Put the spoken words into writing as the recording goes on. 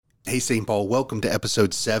Hey, St. Paul, welcome to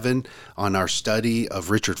episode 7 on our study of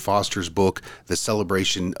Richard Foster's book, The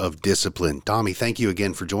Celebration of Discipline. Tommy, thank you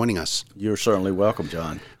again for joining us. You're certainly welcome,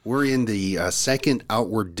 John. We're in the second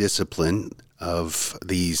outward discipline of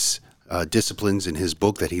these disciplines in his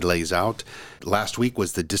book that he lays out. Last week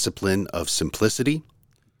was the discipline of simplicity.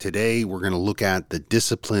 Today, we're going to look at the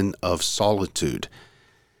discipline of solitude.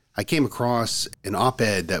 I came across an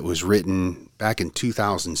op-ed that was written back in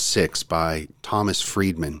 2006 by Thomas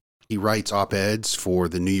Friedman. He writes op-eds for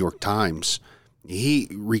the New York Times. He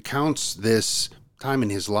recounts this time in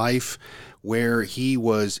his life where he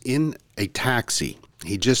was in a taxi.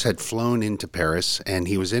 He just had flown into Paris, and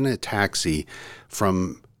he was in a taxi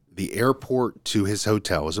from the airport to his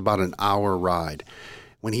hotel. It was about an hour ride.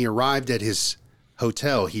 When he arrived at his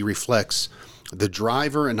hotel, he reflects, "The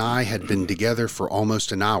driver and I had been together for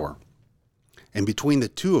almost an hour. And between the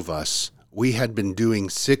two of us, we had been doing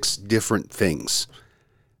 6 different things.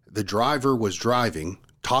 The driver was driving,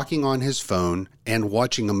 talking on his phone, and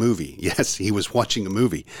watching a movie." Yes, he was watching a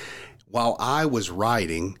movie. "While I was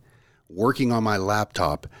riding, working on my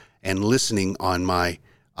laptop, and listening on my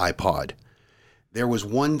iPod. There was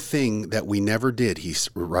one thing that we never did," he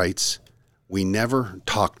writes. "We never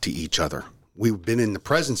talked to each other. We've been in the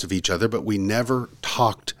presence of each other, but we never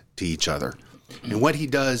talked to each other." And what he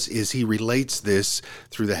does is he relates this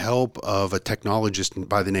through the help of a technologist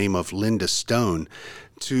by the name of Linda Stone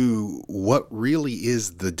to what really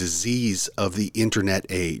is the disease of the internet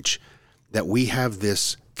age, that we have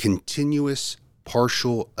this continuous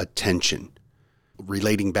partial attention.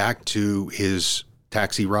 Relating back to his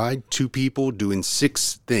taxi ride, 2 people doing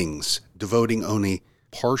 6 things, devoting only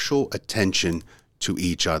partial attention to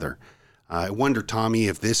each other. I wonder, Tommy,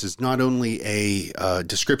 if this is not only a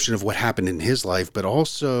description of what happened in his life, but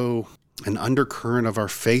also an undercurrent of our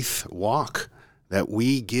faith walk, that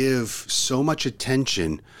we give so much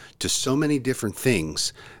attention to so many different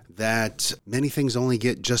things that many things only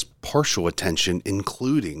get just partial attention,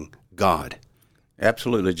 including God.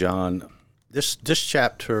 Absolutely, John. This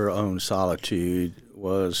chapter on solitude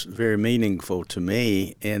was very meaningful to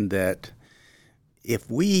me in that if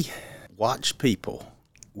we watch people,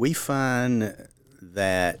 we find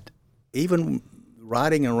that even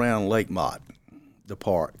riding around Lake Mott, the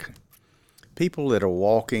park, people that are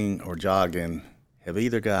walking or jogging have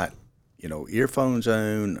either got, earphones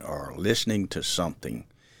on or listening to something.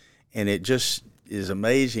 And it just is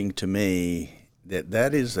amazing to me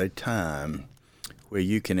that is a time where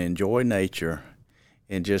you can enjoy nature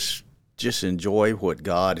and just enjoy what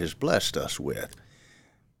God has blessed us with.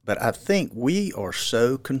 But I think we are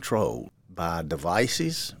so controlled by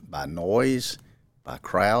devices, by noise, by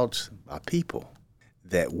crowds, by people,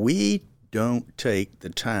 that we don't take the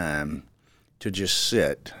time to just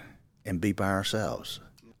sit and be by ourselves.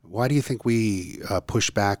 Why do you think we push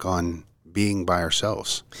back on being by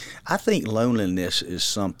ourselves? I think loneliness is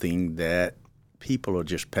something that people are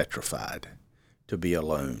just petrified to be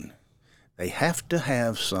alone. They have to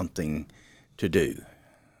have something to do.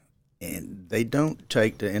 And they don't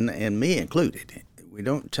take and me included, we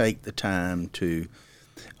don't take the time to,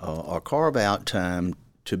 or carve out time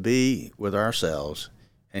to be with ourselves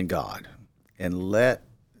and God, and let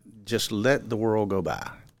the world go by,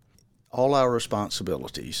 all our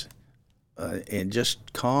responsibilities, and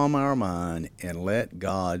just calm our mind and let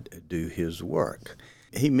God do His work.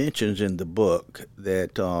 He mentions in the book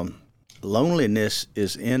that loneliness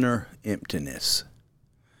is inner emptiness,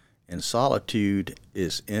 and solitude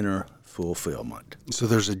is inner fulfillment. So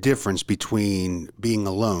there's a difference between being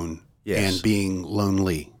alone and being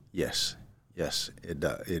lonely. Yes,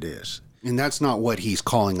 it is. And that's not what he's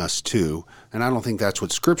calling us to. And I don't think that's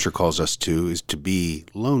what Scripture calls us to, is to be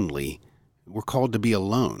lonely. We're called to be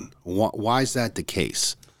alone. Why is that the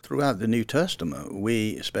case? Throughout the New Testament,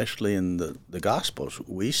 we, especially in the Gospels,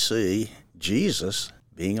 we see Jesus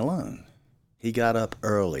being alone. He got up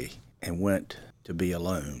early and went to be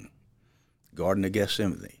alone. Garden of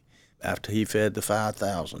Gethsemane, after he fed the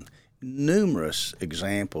 5,000. Numerous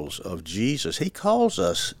examples of Jesus. He calls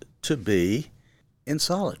us to be in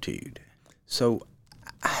solitude. So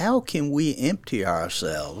how can we empty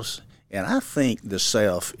ourselves? And I think the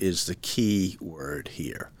self is the key word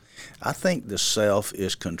here. I think the self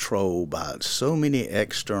is controlled by so many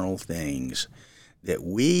external things that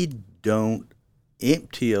we don't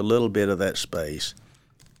empty a little bit of that space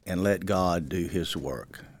and let God do His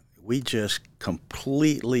work. We just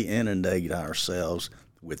completely inundate ourselves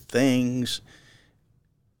with things.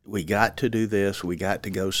 We got to do this. We got to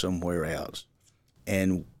go somewhere else.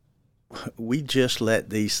 And we just let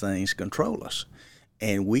these things control us.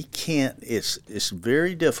 And we can't, it's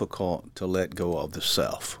very difficult to let go of the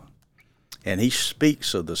self. And he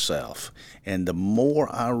speaks of the self. And the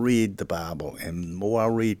more I read the Bible and the more I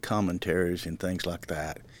read commentaries and things like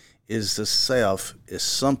that, is the self is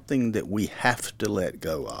something that we have to let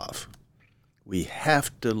go of. We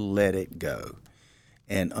have to let it go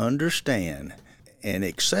and understand and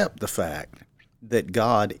accept the fact that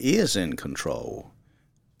God is in control.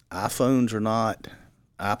 iPhones are not,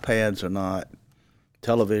 iPads are not,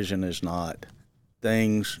 television is not,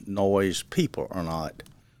 things, noise, people are not.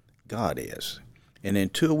 God is. And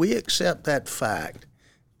until we accept that fact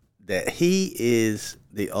that he is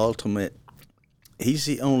the ultimate, he's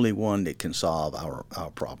the only one that can solve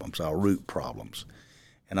our problems, our root problems.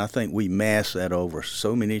 And I think we mask that over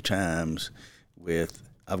so many times with,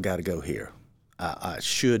 I've got to go here. I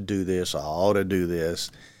should do this. I ought to do this.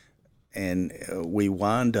 And we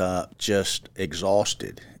wind up just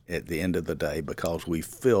exhausted at the end of the day because we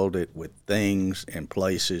filled it with things and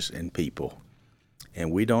places and people.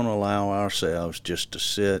 And we don't allow ourselves just to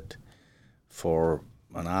sit for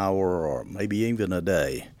an hour or maybe even a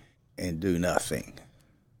day and do nothing.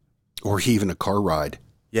 Or even a car ride.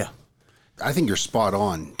 Yeah. I think you're spot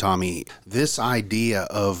on, Tommy. This idea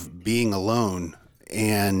of being alone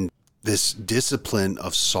and this discipline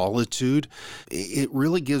of solitude, it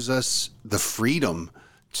really gives us the freedom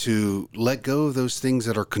to let go of those things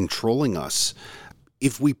that are controlling us.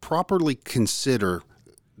 If we properly consider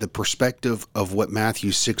the perspective of what Matthew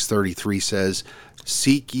 6:33 says,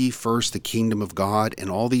 seek ye first the kingdom of God, and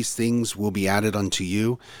all these things will be added unto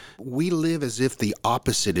you. We live as if the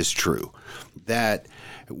opposite is true, that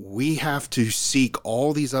we have to seek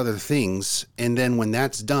all these other things, and then when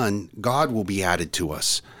that's done, God will be added to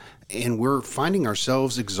us. And we're finding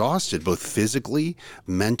ourselves exhausted, both physically,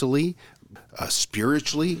 mentally,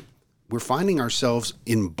 spiritually. We're finding ourselves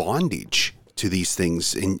in bondage to these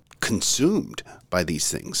things and consumed by these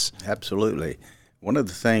things. Absolutely. One of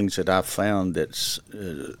the things that I've found that's,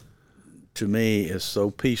 to me, is so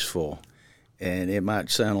peaceful, and it might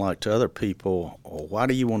sound like to other people, well, why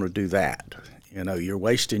do you want to do that? You know, you're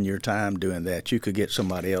wasting your time doing that. You could get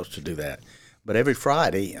somebody else to do that. But every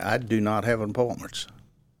Friday, I do not have appointments.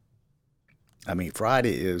 I mean,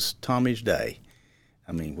 Friday is Tommy's day.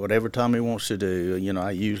 I mean, whatever Tommy wants to do, you know,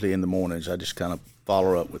 I usually in the mornings, I just kind of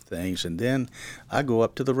follow up with things, and then I go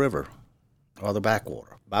up to the river or the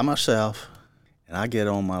backwater by myself, and I get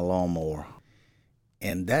on my lawnmower,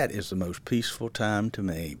 and that is the most peaceful time to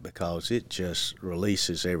me because it just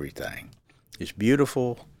releases everything. It's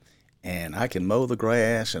beautiful, and I can mow the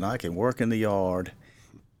grass, and I can work in the yard.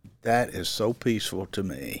 That is so peaceful to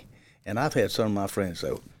me. And I've had some of my friends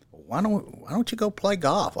say, why don't you go play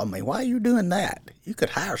golf? I mean, why are you doing that? You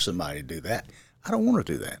could hire somebody to do that. I don't want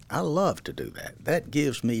to do that. I love to do that. That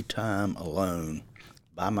gives me time alone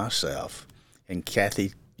by myself. And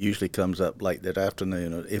Kathy usually comes up late that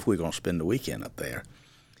afternoon if we're going to spend the weekend up there.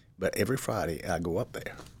 But every Friday I go up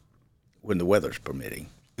there when the weather's permitting.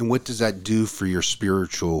 And what does that do for your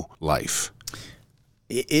spiritual life?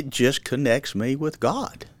 It just connects me with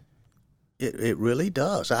God. It really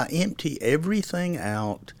does. I empty everything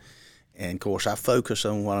out. And, of course, I focus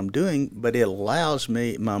on what I'm doing, but it allows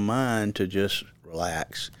me, my mind, to just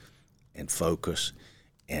relax and focus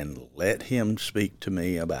and let him speak to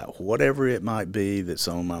me about whatever it might be that's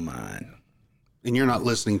on my mind. And you're not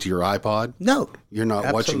listening to your iPod? No. You're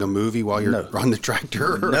not watching a movie while you're on the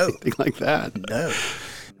tractor or anything like that? No.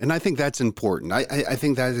 And I think that's important. I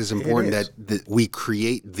think that is important that we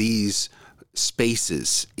create these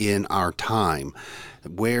spaces in our time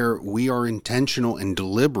where we are intentional and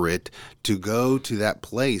deliberate to go to that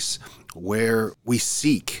place where we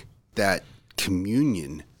seek that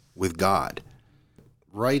communion with God.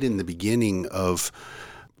 Right in the beginning of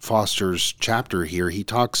Foster's chapter here, he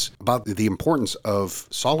talks about the importance of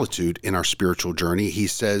solitude in our spiritual journey. He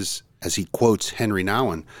says, as he quotes Henry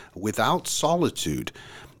Nouwen, without solitude,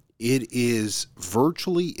 it is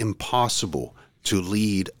virtually impossible to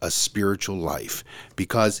lead a spiritual life,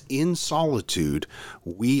 because in solitude,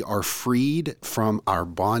 we are freed from our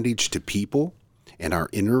bondage to people and our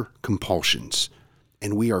inner compulsions,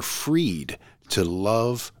 and we are freed to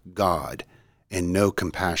love God and know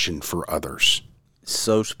compassion for others.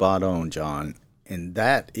 So spot on, John. And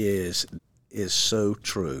that is so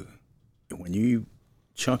true. When you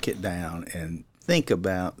chunk it down and think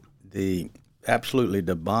about the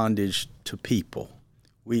bondage to people,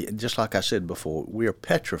 we, just like I said before, we are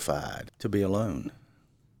petrified to be alone.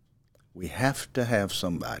 We have to have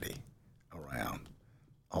somebody around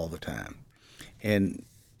all the time. And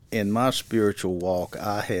in my spiritual walk,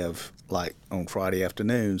 I have, like on Friday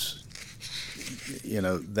afternoons, you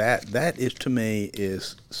know, that is, to me,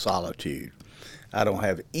 is solitude. I don't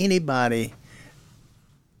have anybody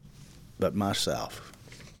but myself.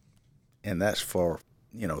 And that's for,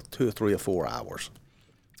 2 or 3 or 4 hours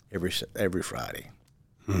every Friday.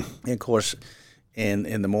 And of course,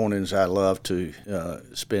 in the mornings, I love to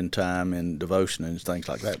spend time in devotion and things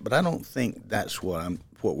like that. But I don't think that's what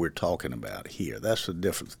we're talking about here. That's a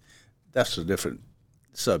different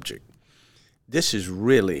subject. This is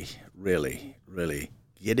really, really, really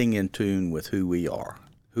getting in tune with who we are,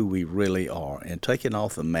 who we really are, and taking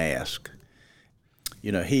off the mask.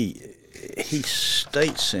 He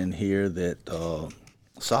states in here that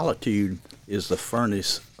solitude is the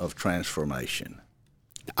furnace of transformation.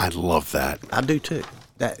 I love that. I do too.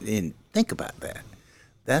 And think about that.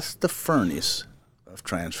 That's the furnace of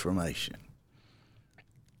transformation.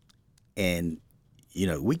 And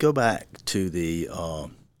we go back to the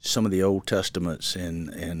some of the Old Testaments,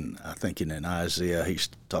 and I think in Isaiah he's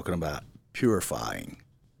talking about purifying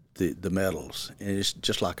the metals. And it's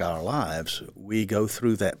just like our lives. We go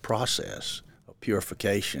through that process of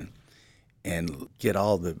purification and get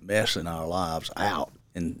all the mess in our lives out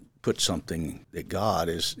and put something that God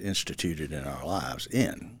has instituted in our lives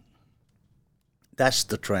in. That's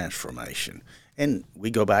the transformation. And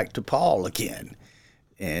we go back to Paul again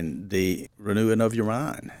and the renewing of your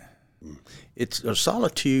mind.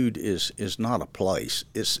 Solitude is not a place.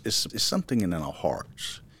 It's something in our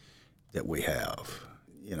hearts that we have.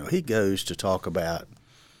 He goes to talk about,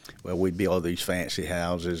 we build these fancy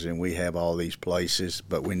houses and we have all these places,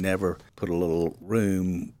 but we never put a little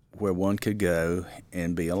room where one could go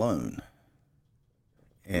and be alone.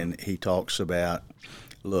 And he talks about,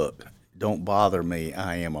 look, don't bother me,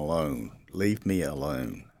 I am alone. Leave me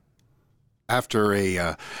alone. After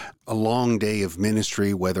a long day of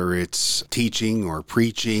ministry, whether it's teaching or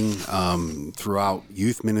preaching throughout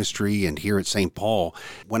youth ministry and here at St. Paul,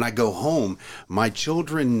 when I go home, my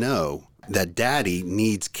children know that Daddy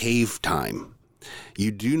needs cave time.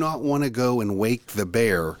 You do not want to go and wake the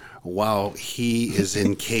bear while he is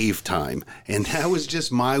in cave time. And that was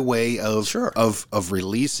just my way of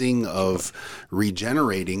releasing, of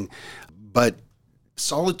regenerating. But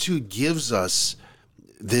solitude gives us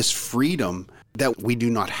this freedom that we do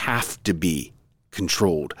not have to be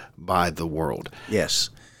controlled by the world.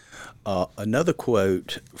 Yes. Another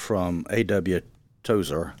quote from A.W.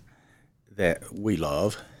 Tozer that we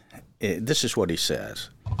love, this is what he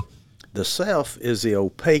says. The self is the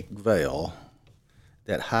opaque veil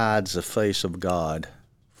that hides the face of God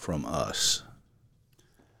from us.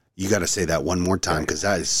 You got to say that one more time because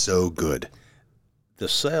that is so good. The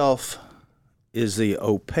self is the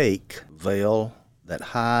opaque veil that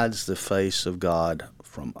hides the face of God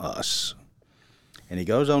from us. And he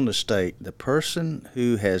goes on to state, the person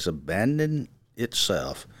who has abandoned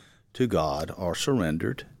itself to God or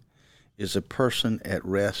surrendered is a person at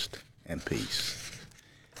rest and peace.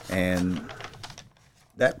 And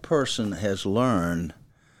that person has learned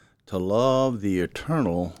to love the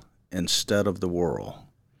eternal instead of the world.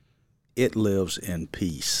 It lives in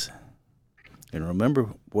peace. And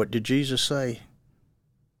remember, what did Jesus say?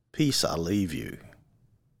 Peace I leave you.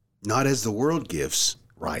 Not as the world gives.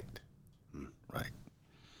 Right. Right.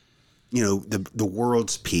 The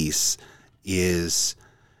world's peace is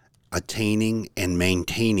attaining and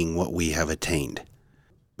maintaining what we have attained.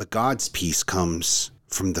 But God's peace comes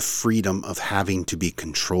from the freedom of having to be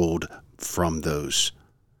controlled from those.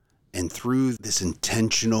 And through this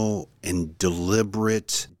intentional and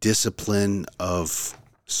deliberate discipline of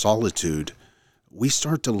solitude, we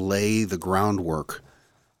start to lay the groundwork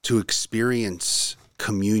to experience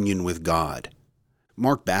communion with God.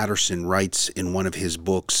 Mark Batterson writes in one of his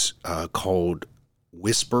books called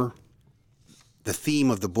Whisper. The theme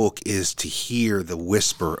of the book is to hear the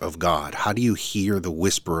whisper of God. How do you hear the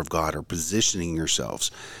whisper of God, or positioning yourselves?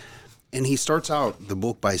 And he starts out the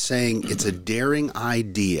book by saying it's a daring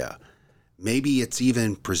idea. Maybe it's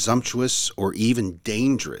even presumptuous or even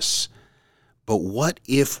dangerous. But what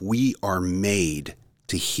if we are made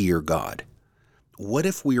to hear God? What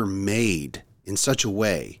if we are made in such a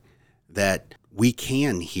way that we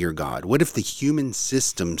can hear God? What if the human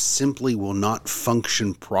system simply will not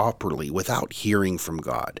function properly without hearing from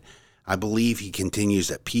God? I believe, he continues,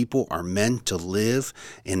 that people are meant to live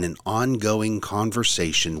in an ongoing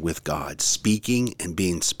conversation with God, speaking and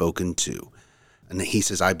being spoken to. And he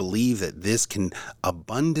says, I believe that this can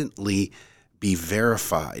abundantly be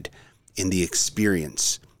verified in the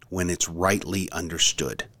experience when it's rightly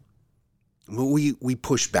understood. We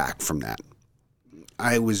push back from that.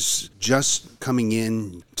 I was just coming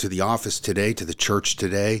in to the office today, to the church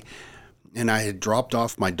today, and I had dropped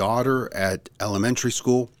off my daughter at elementary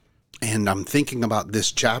school, and I'm thinking about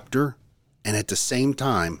this chapter, and at the same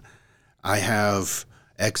time, I have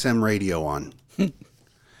XM radio on.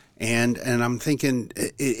 And I'm thinking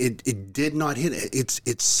it did not hit.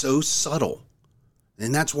 It's so subtle.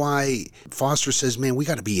 And that's why Foster says, man, we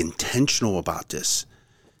got to be intentional about this.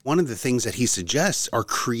 One of the things that he suggests are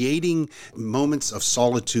creating moments of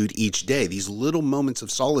solitude each day, these little moments of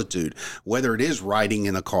solitude, whether it is riding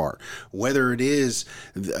in a car, whether it is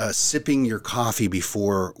sipping your coffee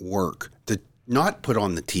before work, to not put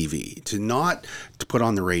on the TV, to put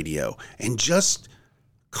on the radio, and just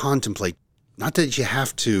contemplate. Not that you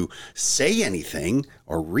have to say anything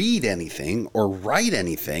or read anything or write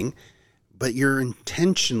anything, but you're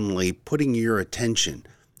intentionally putting your attention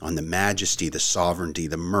on the majesty, the sovereignty,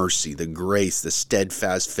 the mercy, the grace, the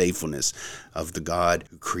steadfast faithfulness of the God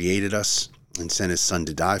who created us and sent his son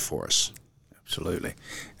to die for us. Absolutely.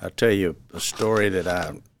 I'll tell you a story that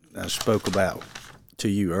I spoke about to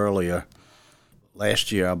you earlier.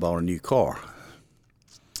 Last year I bought a new car.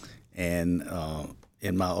 And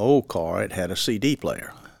in my old car, it had a CD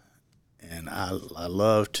player. And I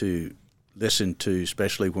love to listen to,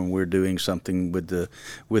 especially when we're doing something with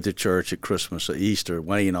the church at Christmas or Easter.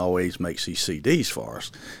 Wayne always makes these CDs for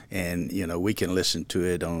us, and we can listen to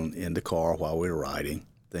it in the car while we're riding,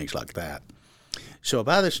 things like that. So I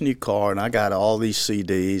buy this new car, and I got all these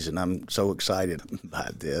CDs, and I'm so excited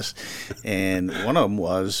about this. And one of them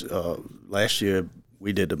was last year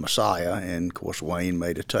we did the Messiah, and of course Wayne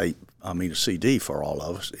made a CD for all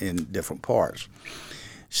of us in different parts.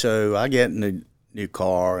 So I get in the new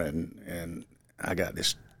car, and I got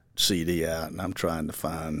this CD out, and I'm trying to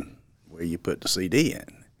find where you put the CD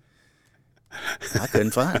in. I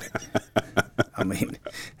couldn't find it.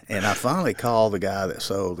 And I finally called the guy that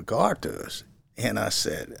sold the car to us, and I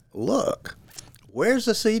said, look, where's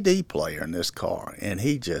the CD player in this car? And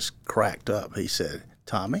he just cracked up. He said,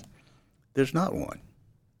 Tommy, there's not one.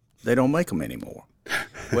 They don't make them anymore.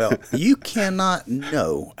 Well, you cannot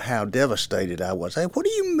know how devastated I was. Hey, what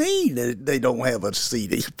do you mean that they don't have a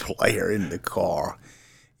CD player in the car?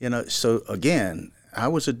 So again, I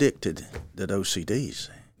was addicted to those CDs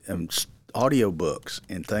and audiobooks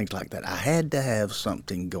and things like that. I had to have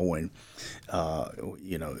something going.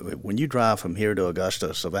 When you drive from here to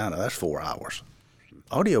Augusta, Savannah, that's 4 hours.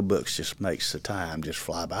 Audiobooks just makes the time just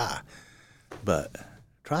fly by. But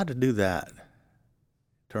try to do that.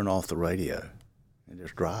 Turn off the radio and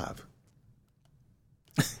just drive.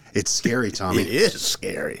 It's scary, Tommy. It is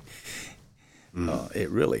scary. It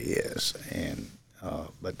really is. And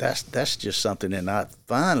but that's just something. And I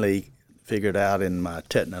finally figured out in my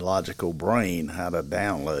technological brain how to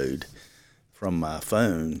download from my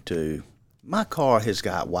phone to my car. Has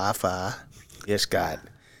got Wi-Fi. It's got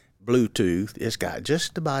Bluetooth. It's got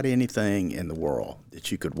just about anything in the world that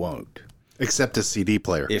you could want. Except a CD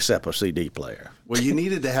player. Except a CD player. Well, you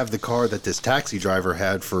needed to have the car that this taxi driver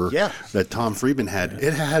had that Tom Friedman had.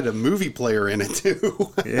 It had a movie player in it,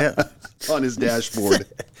 too. Yeah. On his dashboard.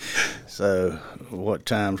 So, what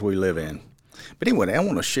times we live in. But anyway, I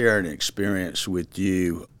want to share an experience with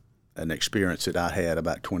you, an experience that I had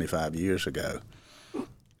about 25 years ago.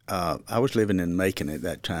 I was living in Macon at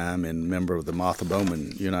that time and a member of the Martha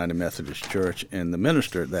Bowman United Methodist Church, and the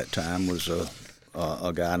minister at that time was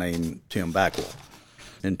a guy named Tim Backwell.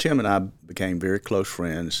 And Tim and I became very close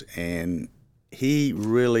friends, and he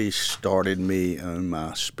really started me on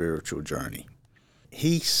my spiritual journey.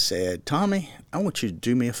 He said, Tommy, I want you to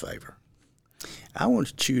do me a favor. I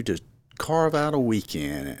want you to carve out a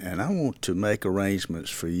weekend, and I want to make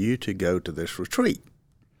arrangements for you to go to this retreat.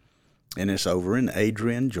 And it's over in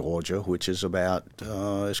Adrian, Georgia, which is about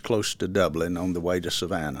as close to Dublin on the way to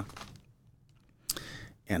Savannah.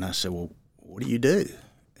 And I said, well, what do you do?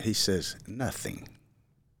 He says, nothing.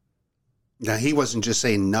 Now, he wasn't just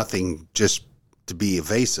saying nothing just to be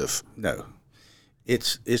evasive. No.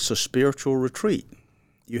 It's a spiritual retreat.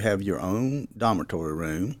 You have your own dormitory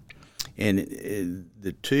room, and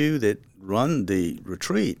the two that run the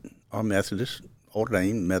retreat are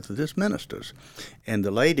ordained Methodist ministers. And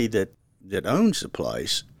the lady that owns the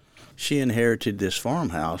place, she inherited this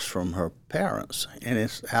farmhouse from her parents, and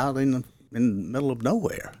it's out in the middle of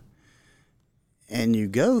nowhere. And you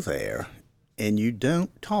go there, and you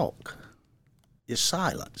don't talk. It's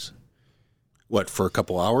silence. What, for a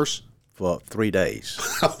couple hours? For 3 days.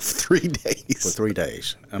 3 days. For 3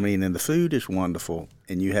 days. And the food is wonderful,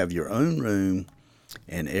 and you have your own room,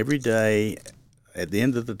 and every day, at the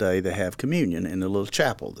end of the day, they have communion in the little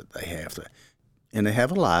chapel that they have there. And they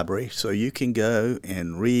have a library, so you can go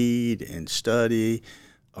and read and study,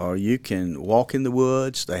 or you can walk in the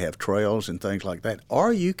woods. They have trails and things like that.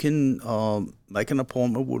 Or you can make an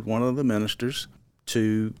appointment with one of the ministers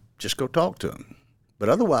to just go talk to them. But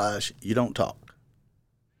otherwise, you don't talk.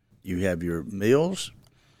 You have your meals,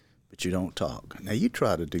 but you don't talk. Now, you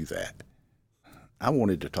try to do that. I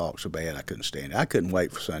wanted to talk so bad I couldn't stand it. I couldn't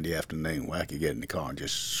wait for Sunday afternoon where I could get in the car and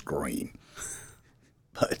just scream.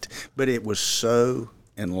 But it was so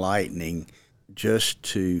enlightening just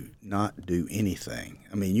to not do anything.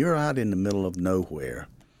 I mean, you're out in the middle of nowhere,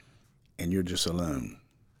 and you're just alone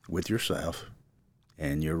with yourself,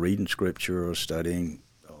 and you're reading scripture or studying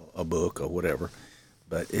a book or whatever.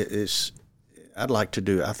 But I'd like to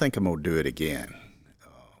do, I think I'm going to do it again.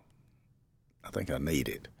 I think I need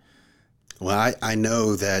it. Well, I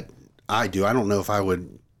know that I do. I don't know if I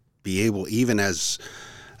would be able, even as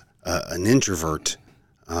an introvert,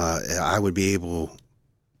 I would be able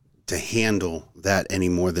to handle that any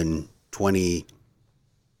more than 20,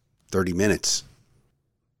 30 minutes.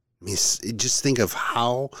 I mean, just think of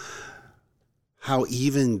how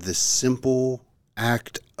even the simple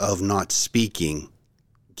act of not speaking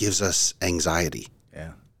gives us anxiety.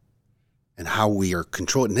 Yeah. And how we are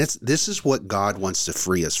controlled. And this is what God wants to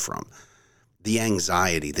free us from. The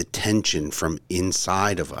anxiety, the tension from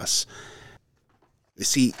inside of us. You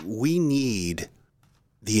see, we need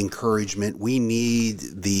the encouragement. We need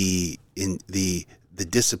the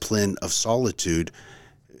discipline of solitude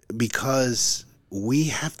because we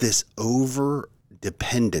have this over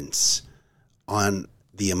dependence on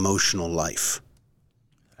the emotional life.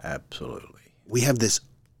 Absolutely. We have this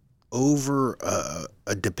over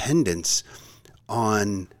a dependence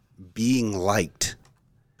on being liked,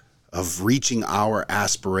 of reaching our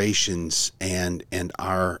aspirations and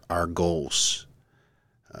our goals.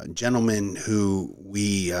 A gentleman who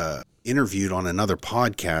we interviewed on another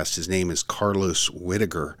podcast, his name is Carlos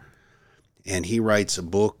Whittaker, and he writes a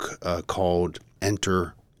book called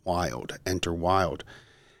Enter Wild.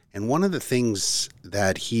 And one of the things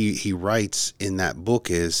that he writes in that book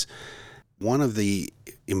is one of the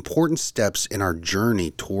important steps in our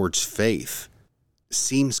journey towards faith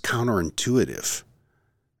seems counterintuitive.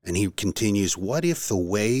 And he continues, what if the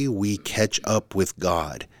way we catch up with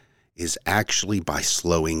God is actually by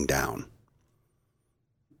slowing down?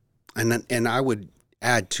 And I would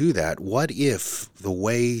add to that, what if the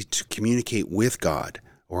way to communicate with God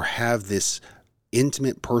or have this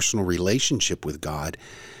intimate personal relationship with God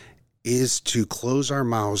is to close our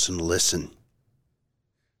mouths and listen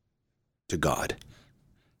to God?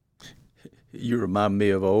 You remind me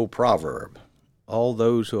of an old proverb. All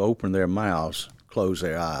those who open their mouths close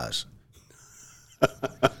their eyes.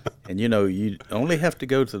 And you only have to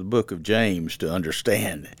go to the book of James to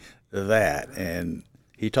understand that. And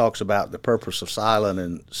he talks about the purpose of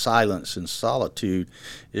silence and solitude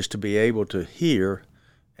is to be able to hear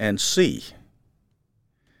and see.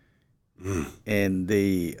 And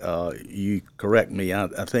you correct me,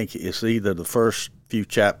 I think it's either the first few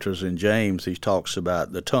chapters in James, he talks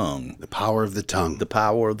about the tongue. The power of the tongue. The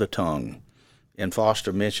power of the tongue. And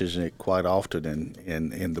Foster mentions it quite often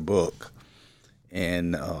in the book.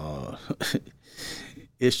 And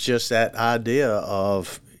it's just that idea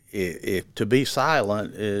of if to be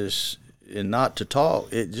silent is and not to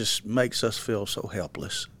talk, it just makes us feel so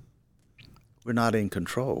helpless. We're not in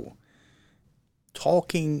control.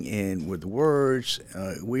 Talking and with words,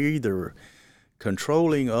 we're either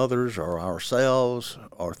controlling others or ourselves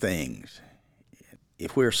or things.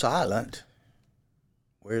 If we're silent,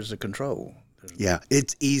 where's the control? Yeah,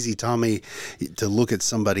 it's easy, Tommy, to look at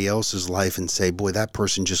somebody else's life and say, boy, that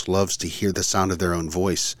person just loves to hear the sound of their own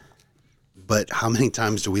voice. But how many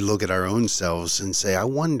times do we look at our own selves and say, I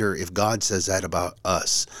wonder if God says that about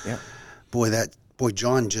us? Yeah. Boy,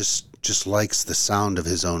 John just likes the sound of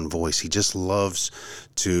his own voice. He just loves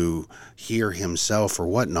to hear himself or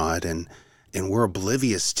whatnot, and we're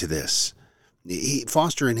oblivious to this.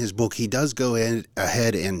 Foster, in his book, he does go ahead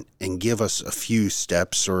and give us a few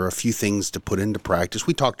steps or a few things to put into practice.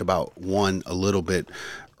 We talked about one a little bit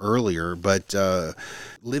earlier, but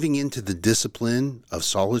living into the discipline of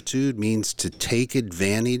solitude means to take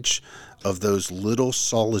advantage of those little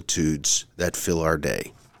solitudes that fill our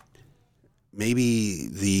day. Maybe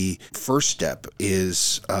the first step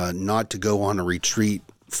is not to go on a retreat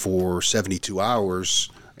for 72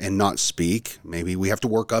 hours and not speak. Maybe we have to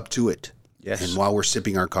work up to it. Yes. And while we're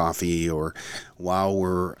sipping our coffee or while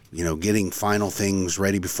we're, getting final things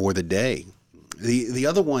ready before the day. The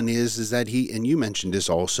other one is that and you mentioned this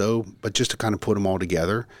also, but just to kind of put them all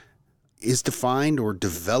together, is to find or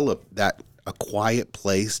develop a quiet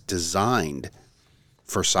place designed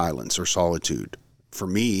for silence or solitude. For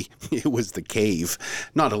me, it was the cave,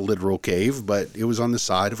 not a literal cave, but it was on the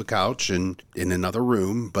side of a couch and in another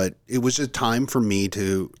room, but it was a time for me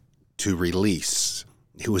to release.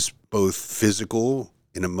 It was both physical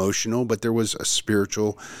and emotional, but there was a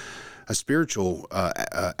spiritual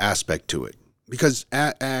aspect to it. Because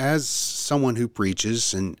as someone who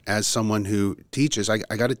preaches and as someone who teaches, I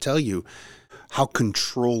got to tell you how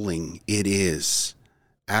controlling it is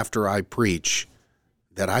after I preach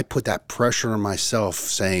that I put that pressure on myself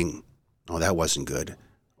saying, oh, that wasn't good,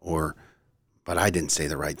 or, but I didn't say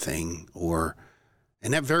the right thing, or,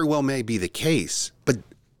 and that very well may be the case, but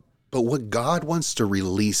what God wants to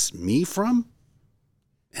release me from,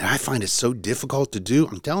 and I find it so difficult to do.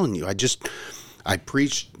 I'm telling you, I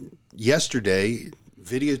preached yesterday,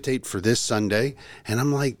 videotaped for this Sunday, and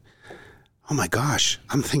I'm like, oh my gosh,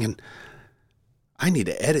 I'm thinking, I need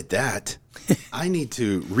to edit that. I need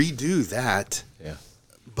to redo that. Yeah.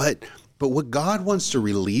 But what God wants to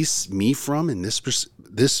release me from in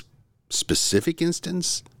this specific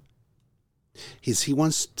instance is He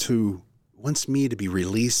wants me to be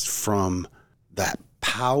released from that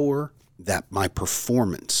power that my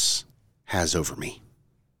performance has over me.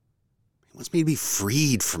 He wants me to be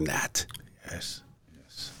freed from that. Yes.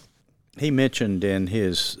 He mentioned in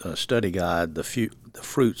his study guide the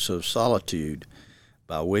Fruits of Solitude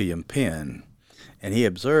by William Penn, and he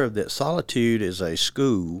observed that solitude is a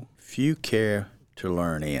school few care to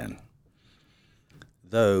learn in,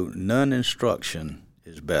 though none instruction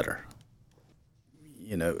is better.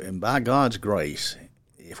 And by God's grace,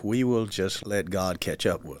 if we will just let God catch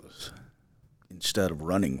up with us, instead of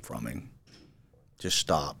running from Him, just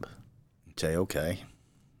stop and say, okay,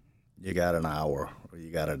 you got an hour or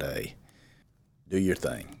you got a day. Do your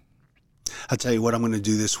thing. I'll tell you what I'm going to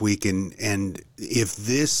do this week, and if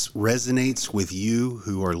this resonates with you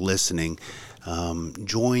who are listening,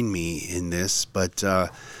 join me in this. But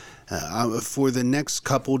for the next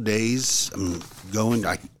couple days,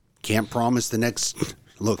 I can't promise the next.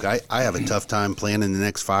 Look, I have a tough time planning the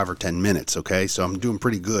next 5 or 10 minutes. Okay, so I'm doing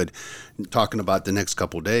pretty good talking about the next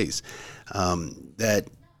couple days. That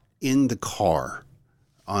in the car,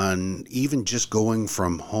 on even just going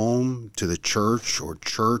from home to the church or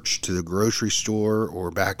church to the grocery store or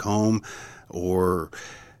back home or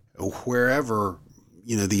wherever,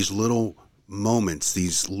 these little moments,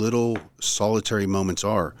 these little solitary moments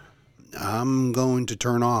are, I'm going to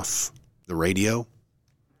turn off the radio.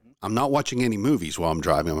 I'm not watching any movies while I'm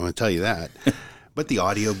driving. I'm going to tell you that. But the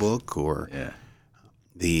audiobook or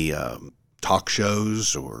the talk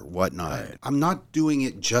shows or whatnot, right. I'm not doing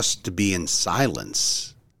it just to be in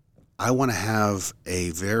silence. I want to have a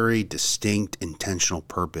very distinct, intentional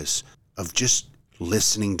purpose of just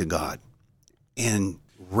listening to God and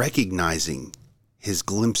recognizing His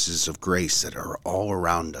glimpses of grace that are all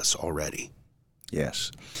around us already.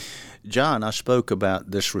 Yes. John, I spoke about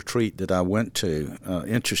this retreat that I went to.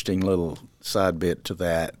 Interesting little side bit to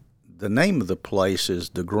that. The name of the place is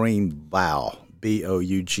the Green Bough, Bough.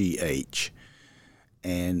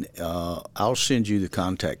 And I'll send you the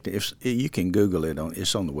contact. If you can Google it,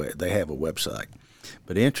 it's on the web. They have a website.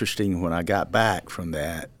 But interesting, when I got back from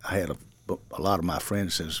that, I had a lot of my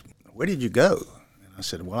friends says, "Where did you go?" And I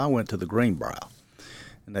said, "Well, I went to the Greenbrier."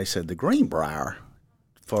 And they said, "The Greenbrier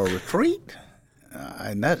for a retreat?"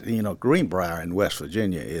 And that, Greenbrier in West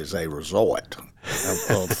Virginia is a resort,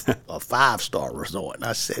 a 5-star resort. And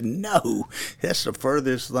I said, no, that's the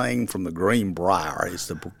furthest thing from the Greenbrier. It's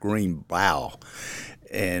the Green Bough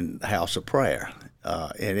and House of Prayer.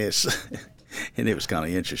 And it was kind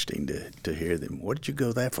of interesting to hear them. What did you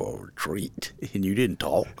go there for, a retreat? And you didn't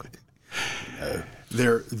talk.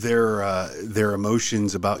 Their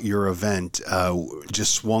emotions about your event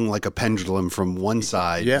just swung like a pendulum from one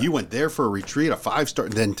side. Yeah. You went there for a retreat, a 5-star,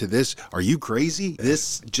 then to this. Are you crazy? Yeah.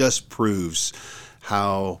 This just proves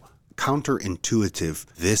how counterintuitive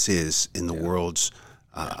this is in the world's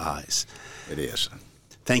eyes. It is.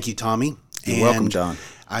 Thank you, Tommy. You're welcome, John.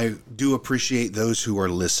 I do appreciate those who are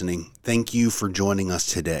listening. Thank you for joining us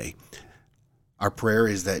today. Our prayer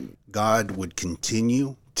is that God would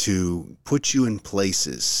continue to put you in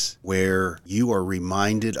places where you are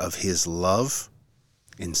reminded of His love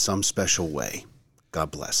in some special way.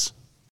 God bless.